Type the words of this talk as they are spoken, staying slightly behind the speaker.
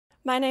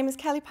My name is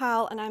Kelly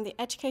Powell and I'm the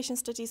Education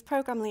Studies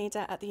Programme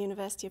Leader at the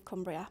University of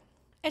Cumbria.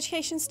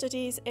 Education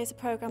Studies is a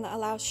programme that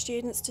allows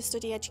students to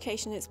study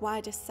education in its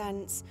widest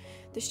sense.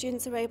 The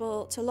students are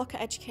able to look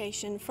at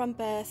education from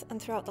birth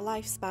and throughout the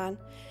lifespan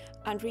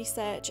and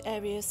research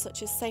areas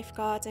such as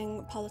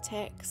safeguarding,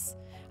 politics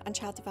and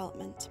child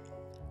development.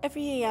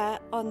 Every year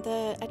on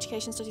the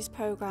Education Studies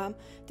programme,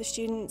 the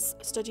students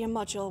study a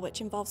module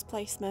which involves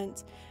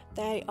placement.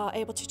 They are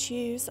able to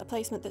choose a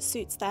placement that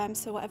suits them,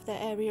 so whatever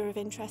their area of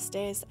interest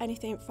is,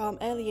 anything from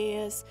early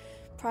years,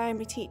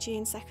 primary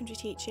teaching, secondary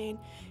teaching,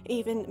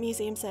 even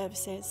museum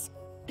services.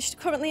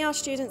 Currently our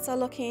students are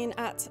looking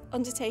at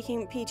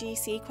undertaking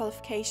PGCE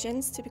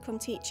qualifications to become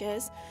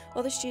teachers.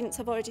 Other students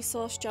have already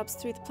sourced jobs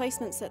through the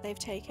placements that they've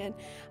taken,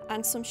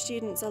 and some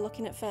students are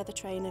looking at further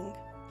training.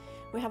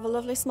 We have a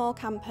lovely small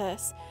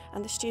campus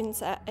and the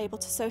students are able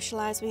to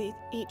socialise with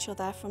each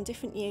other from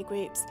different year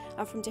groups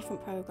and from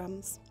different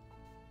programmes.